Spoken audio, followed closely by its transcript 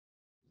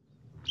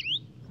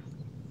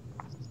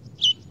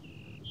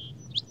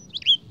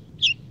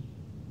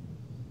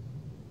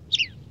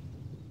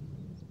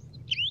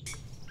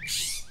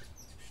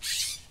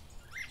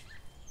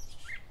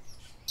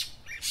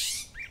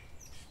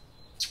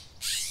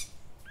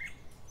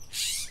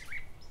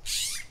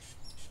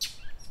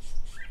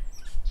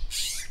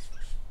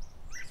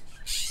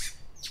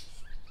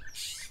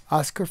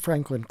Oscar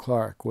Franklin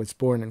Clarke was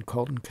born in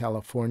Colton,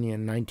 California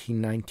in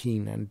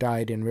 1919 and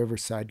died in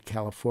Riverside,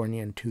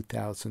 California in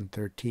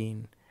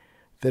 2013.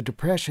 The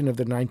Depression of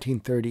the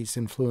 1930s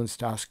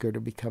influenced Oscar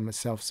to become a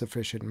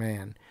self-sufficient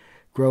man,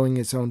 growing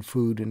his own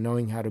food and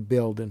knowing how to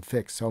build and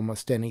fix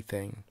almost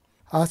anything.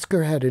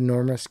 Oscar had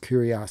enormous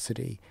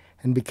curiosity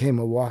and became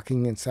a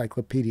walking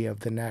encyclopedia of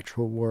the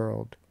natural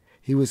world.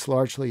 He was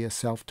largely a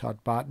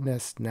self-taught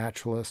botanist,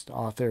 naturalist,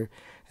 author,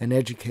 and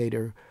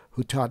educator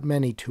who taught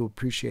many to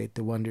appreciate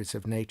the wonders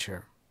of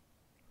nature.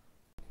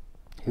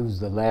 He was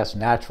the last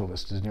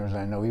naturalist, as near as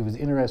I know. He was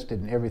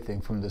interested in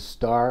everything from the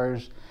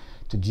stars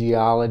to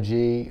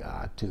geology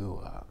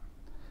to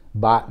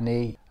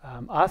botany.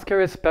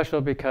 Oscar is special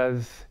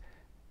because,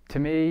 to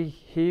me,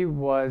 he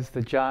was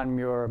the John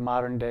Muir,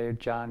 modern-day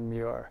John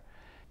Muir.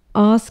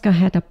 Oscar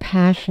had a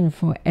passion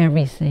for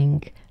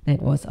everything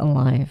that was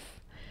alive.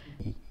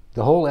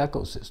 The whole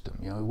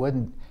ecosystem, it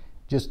wasn't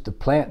just the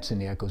plants in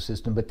the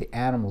ecosystem, but the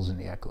animals in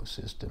the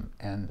ecosystem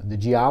and the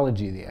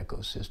geology of the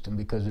ecosystem,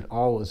 because it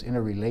all was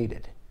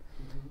interrelated.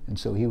 And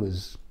so he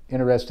was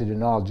interested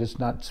in all, just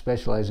not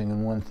specializing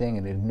in one thing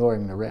and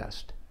ignoring the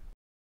rest.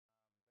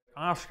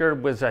 Oscar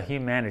was a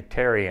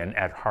humanitarian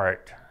at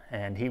heart,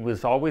 and he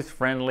was always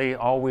friendly,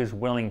 always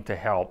willing to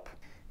help.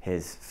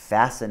 His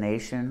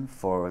fascination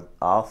for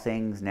all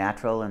things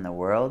natural in the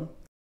world.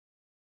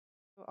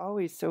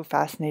 Always so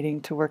fascinating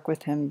to work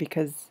with him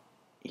because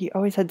he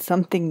always had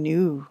something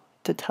new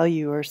to tell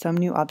you or some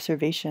new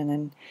observation,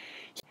 and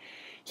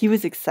he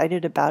was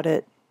excited about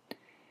it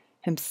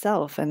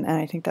himself, and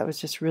I think that was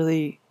just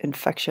really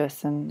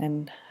infectious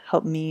and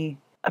helped me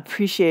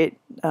appreciate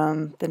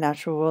the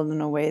natural world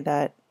in a way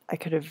that I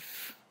could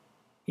have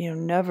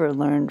never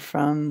learned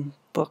from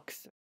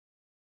books.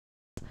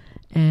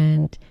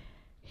 And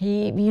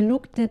we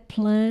looked at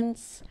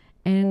plants,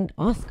 and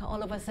Oscar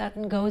all of a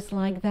sudden goes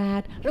like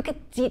that.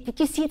 Did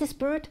you see this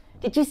bird?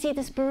 Did you see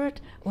this bird?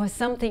 Or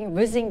something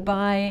whizzing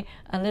by,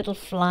 a little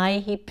fly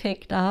he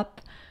picked up.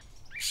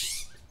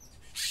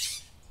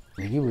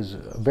 He was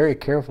a very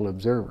careful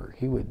observer.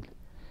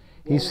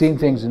 He's seen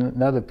things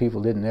that other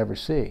people didn't ever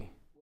see.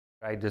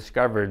 I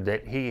discovered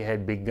that he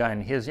had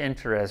begun his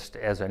interest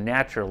as a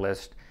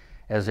naturalist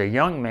as a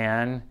young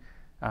man,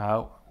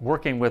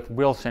 working with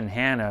Wilson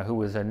Hanna, who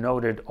was a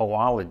noted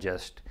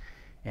oologist.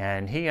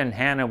 And he and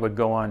Hanna would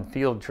go on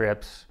field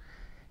trips.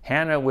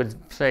 Hanna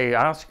would say,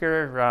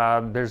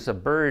 "Oscar, there's a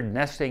bird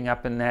nesting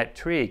up in that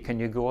tree. Can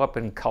you go up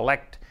and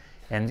collect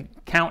and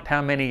count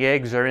how many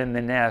eggs are in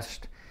the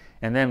nest?"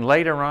 And then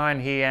later on,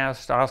 he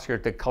asked Oscar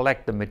to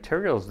collect the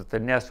materials that the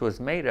nest was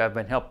made of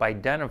and help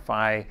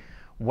identify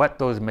what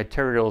those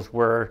materials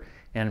were.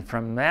 And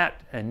from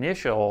that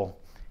initial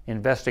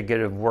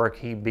investigative work,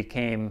 he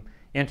became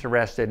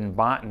interested in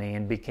botany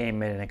and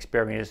became an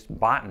experienced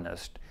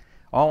botanist,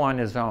 all on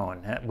his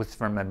own. That was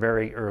from a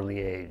very early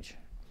age.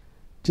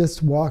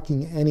 Just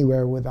walking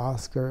anywhere with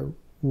Oscar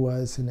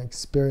was an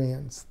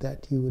experience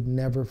that you would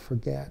never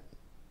forget.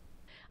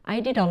 I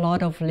did a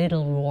lot of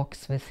little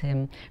walks with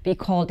him. We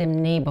called them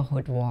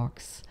neighborhood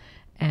walks,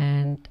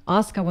 and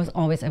Oscar was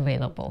always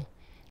available.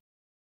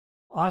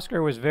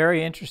 Oscar was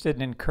very interested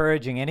in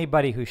encouraging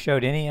anybody who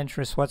showed any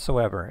interest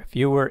whatsoever. If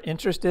you were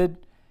interested,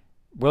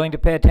 willing to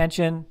pay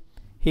attention,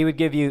 he would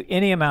give you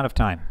any amount of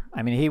time.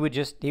 I mean, he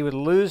would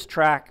lose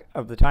track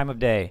of the time of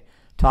day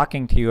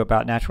talking to you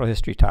about natural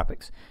history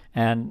topics.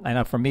 And I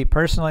know for me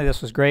personally,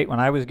 this was great. When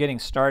I was getting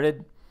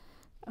started,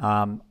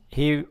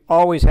 he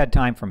always had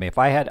time for me. If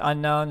I had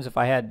unknowns, if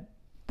I had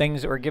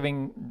things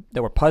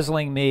that were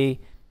puzzling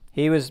me,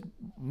 he was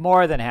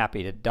more than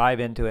happy to dive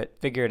into it,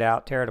 figure it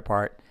out, tear it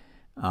apart,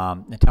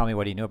 and tell me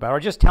what he knew about it, or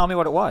just tell me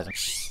what it was.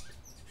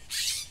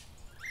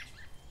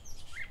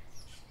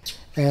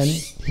 And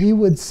he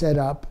would set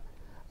up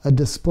a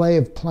display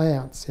of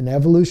plants in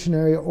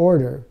evolutionary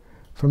order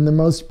from the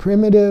most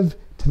primitive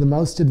to the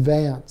most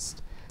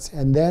advanced.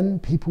 And then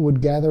people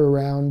would gather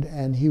around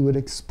and he would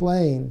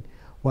explain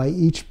why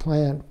each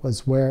plant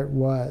was where it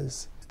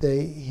was.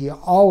 He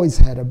always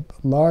had a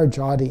large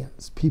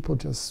audience. People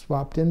just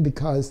swapped in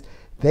because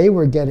they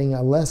were getting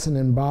a lesson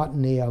in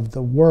botany of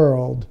the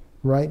world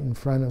right in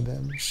front of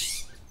them.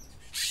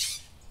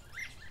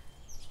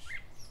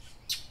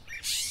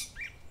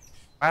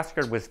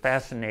 Oscar was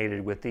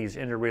fascinated with these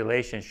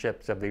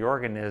interrelationships of the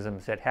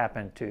organisms that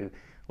happened to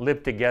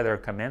live together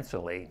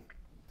commensally.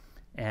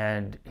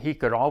 And he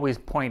could always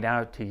point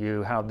out to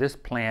you how this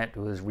plant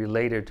was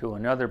related to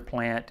another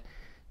plant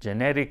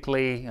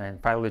genetically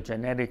and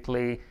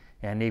phylogenetically,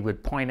 and he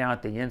would point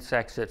out the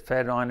insects that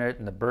fed on it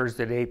and the birds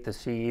that ate the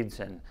seeds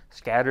and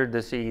scattered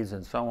the seeds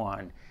and so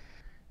on.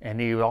 And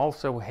he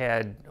also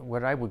had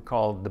what I would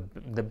call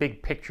the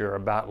big picture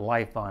about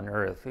life on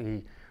Earth.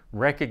 He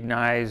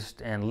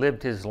recognized and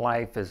lived his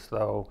life as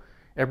though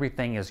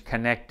everything is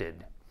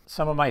connected.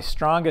 Some of my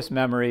strongest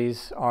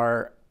memories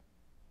are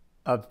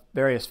of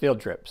various field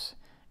trips.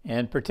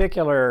 In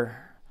particular,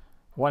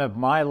 one of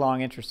my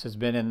long interests has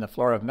been in the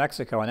flora of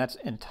Mexico, and that's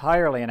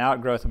entirely an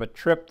outgrowth of a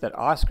trip that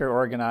Oscar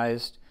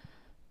organized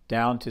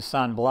down to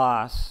San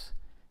Blas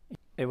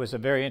It was a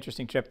very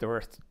interesting trip. There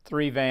were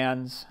 3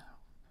 vans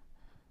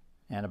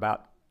and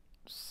about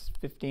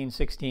 15,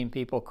 16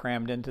 people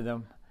crammed into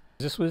them.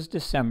 This was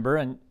December,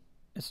 and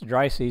it's a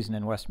dry season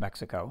in West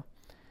Mexico.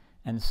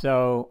 And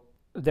so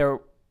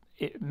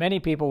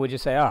many people would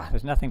just say,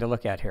 there's nothing to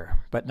look at here,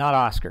 but not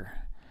Oscar.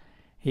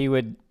 He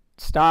would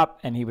stop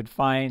and he would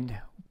find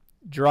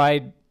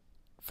dried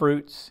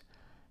fruits,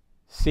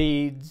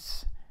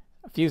 seeds,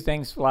 a few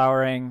things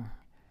flowering.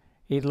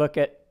 He'd look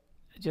at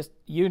just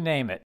you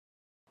name it.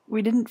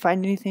 We didn't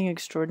find anything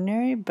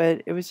extraordinary,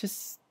 but it was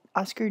just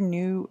Oscar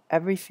knew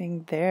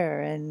everything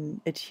there,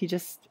 and he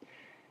just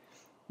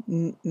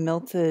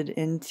melted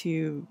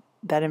into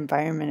that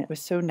environment. It was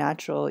so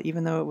natural,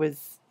 even though it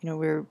was,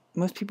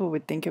 most people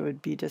would think it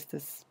would be just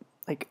this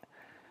like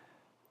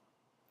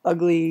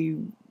ugly,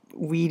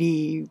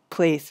 weedy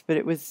place,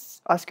 but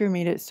Oscar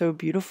made it so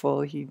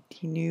beautiful. He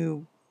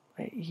knew,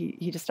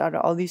 he just had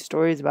all these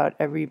stories about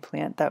every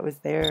plant that was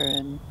there.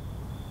 And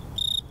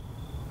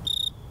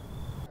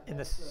in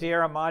the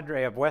Sierra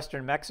Madre of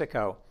western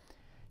Mexico,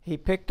 he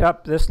picked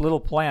up this little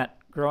plant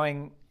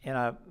growing in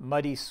a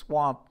muddy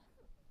swamp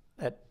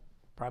at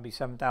probably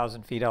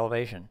 7,000 feet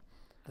elevation.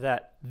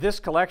 That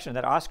this collection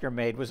that Oscar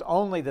made was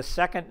only the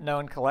second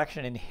known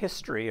collection in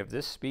history of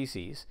this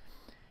species,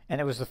 and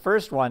it was the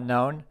first one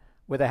known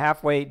with a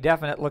halfway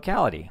definite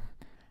locality.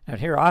 And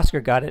here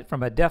Oscar got it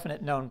from a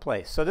definite known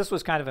place. So this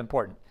was kind of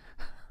important.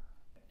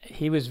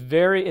 He was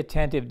very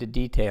attentive to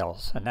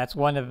details, and that's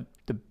one of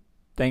the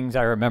things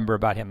I remember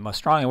about him most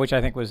strongly, which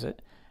I think was an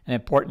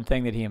important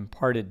thing that he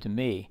imparted to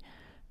me,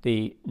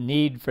 the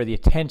need for the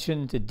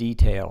attention to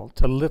detail,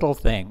 to little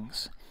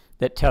things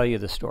that tell you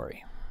the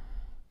story.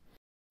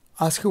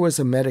 Oscar was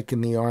a medic in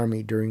the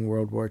Army during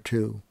World War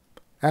II.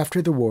 After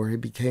the war, he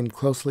became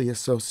closely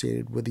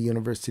associated with the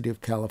University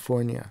of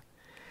California.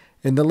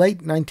 In the late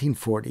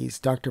 1940s,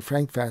 Dr.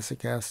 Frank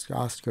Vasic asked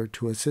Oscar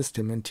to assist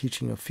him in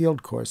teaching a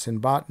field course in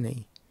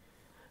botany.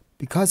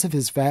 Because of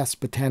his vast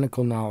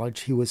botanical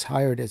knowledge, he was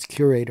hired as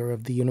curator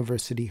of the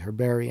university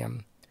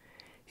herbarium.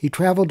 He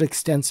traveled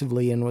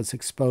extensively and was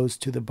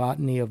exposed to the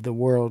botany of the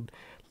world,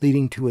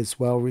 leading to his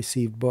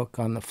well-received book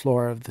on the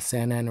flora of the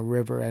Santa Ana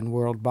River and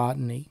world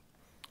botany.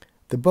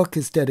 The book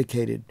is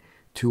dedicated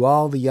to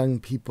all the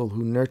young people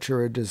who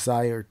nurture a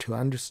desire to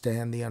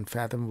understand the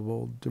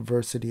unfathomable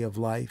diversity of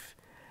life,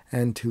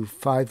 and to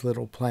 5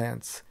 little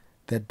plants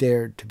that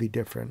dared to be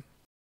different.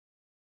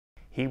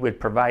 He would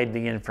provide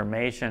the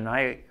information.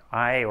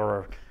 I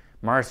or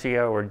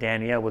Marcia or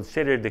Danielle would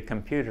sit at the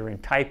computer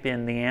and type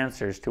in the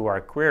answers to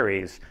our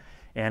queries,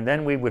 and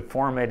then we would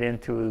form it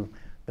into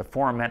the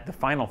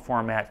final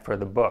format for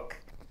the book.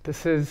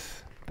 This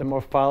is the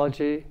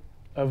morphology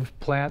of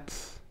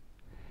plants,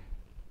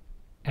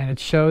 and it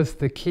shows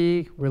the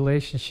key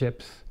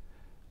relationships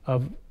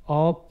of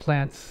all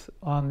plants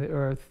on the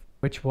earth,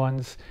 which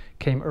ones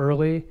came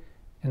early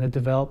in the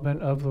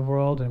development of the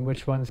world and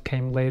which ones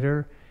came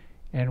later,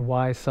 and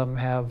why some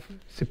have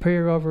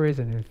superior ovaries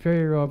and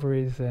inferior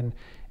ovaries. And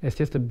it's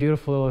just a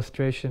beautiful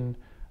illustration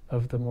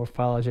of the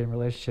morphology and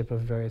relationship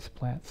of various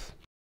plants.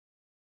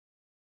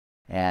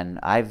 And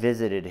I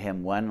visited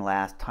him one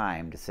last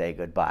time to say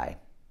goodbye.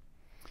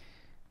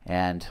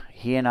 And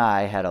he and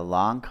I had a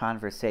long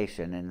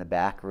conversation in the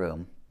back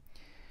room.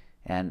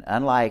 And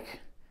unlike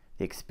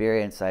the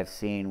experience I've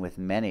seen with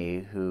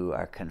many who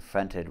are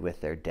confronted with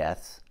their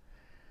deaths,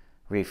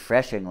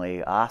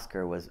 refreshingly,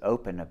 Oscar was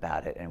open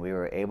about it, and we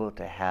were able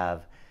to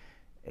have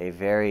a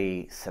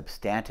very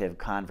substantive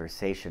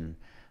conversation,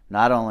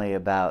 not only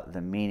about the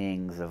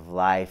meanings of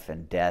life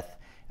and death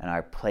and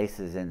our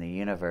places in the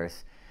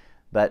universe,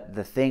 but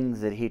the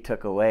things that he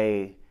took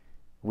away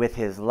with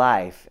his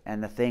life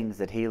and the things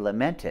that he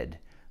lamented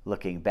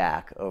looking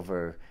back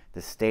over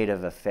the state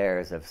of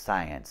affairs of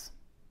science.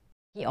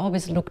 He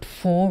always looked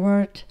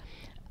forward,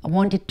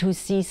 wanted to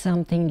see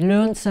something,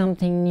 learn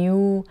something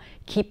new,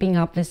 keeping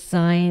up with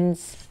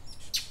science.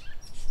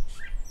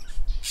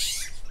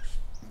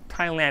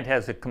 Thailand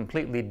has a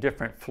completely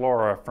different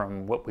flora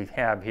from what we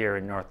have here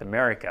in North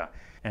America.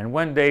 And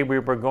one day we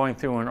were going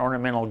through an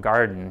ornamental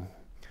garden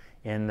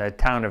in the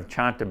town of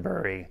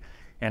Chantaburi,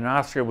 and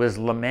Oscar was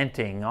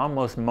lamenting,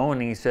 almost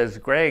moaning. He says,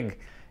 "Greg,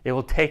 it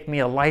will take me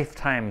a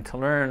lifetime to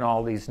learn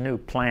all these new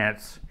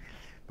plants."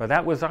 But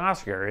that was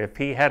Oscar. If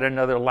he had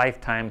another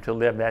lifetime to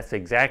live, that's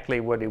exactly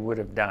what he would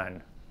have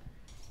done.